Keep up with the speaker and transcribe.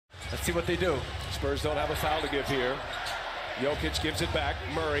Let's see what they do. Spurs don't have a foul to give here. Jokic gives it back.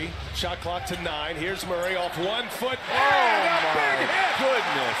 Murray, shot clock to 9. Here's Murray off 1 foot. And a big hit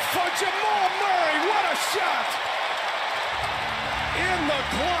Goodness. for Jamal Murray. What a shot! In the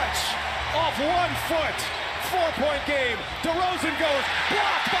clutch, off 1 foot. 4-point game. DeRozan goes,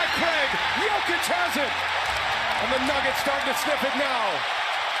 blocked by Craig. Jokic has it. And the Nuggets starting to sniff it now.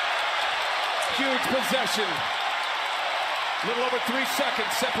 Huge possession. Little over 3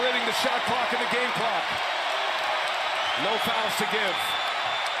 seconds separating the shot clock and the game clock. No fouls to give.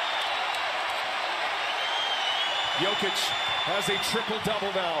 Jokic has a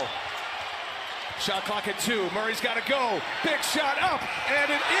triple-double now. Shot clock at 2. Murray's got to go. Big shot up,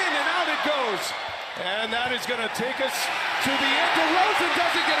 and in and out it goes. And that is going to take us to the end. DeRozan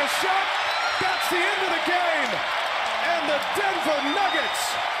doesn't get a shot. That's the end of the game. And the Denver Nuggets,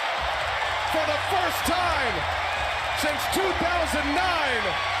 for the first time since 2009,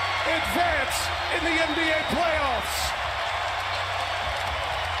 advance in the NBA playoffs.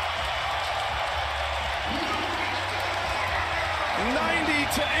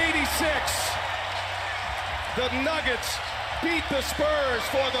 The Nuggets beat the Spurs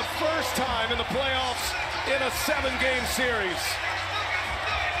for the first time in the playoffs in a 7-game series.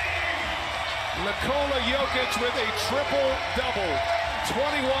 Nikola Jokic with a triple-double,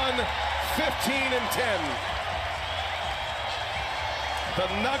 21, 15, and 10. The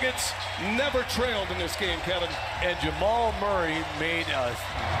Nuggets never trailed in this game, Kevin. And Jamal Murray made a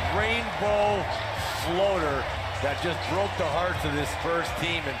rainbow floater that just broke the hearts of this Spurs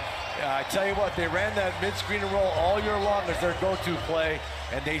team. And I tell you what, they ran that mid-screen and roll all year long as their go-to play,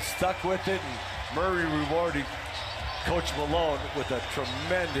 and they stuck with it, and Murray rewarded Coach Malone with a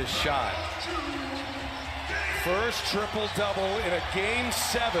tremendous shot. First triple-double in a Game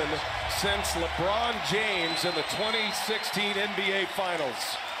 7 since LeBron James in the 2016 NBA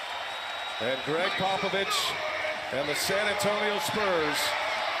Finals. And Gregg Popovich and the San Antonio Spurs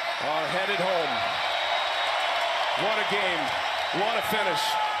are headed home. What a game, what a finish.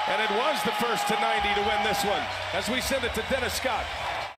 And it was the first to 90 to win this one. As we send it to Dennis Scott.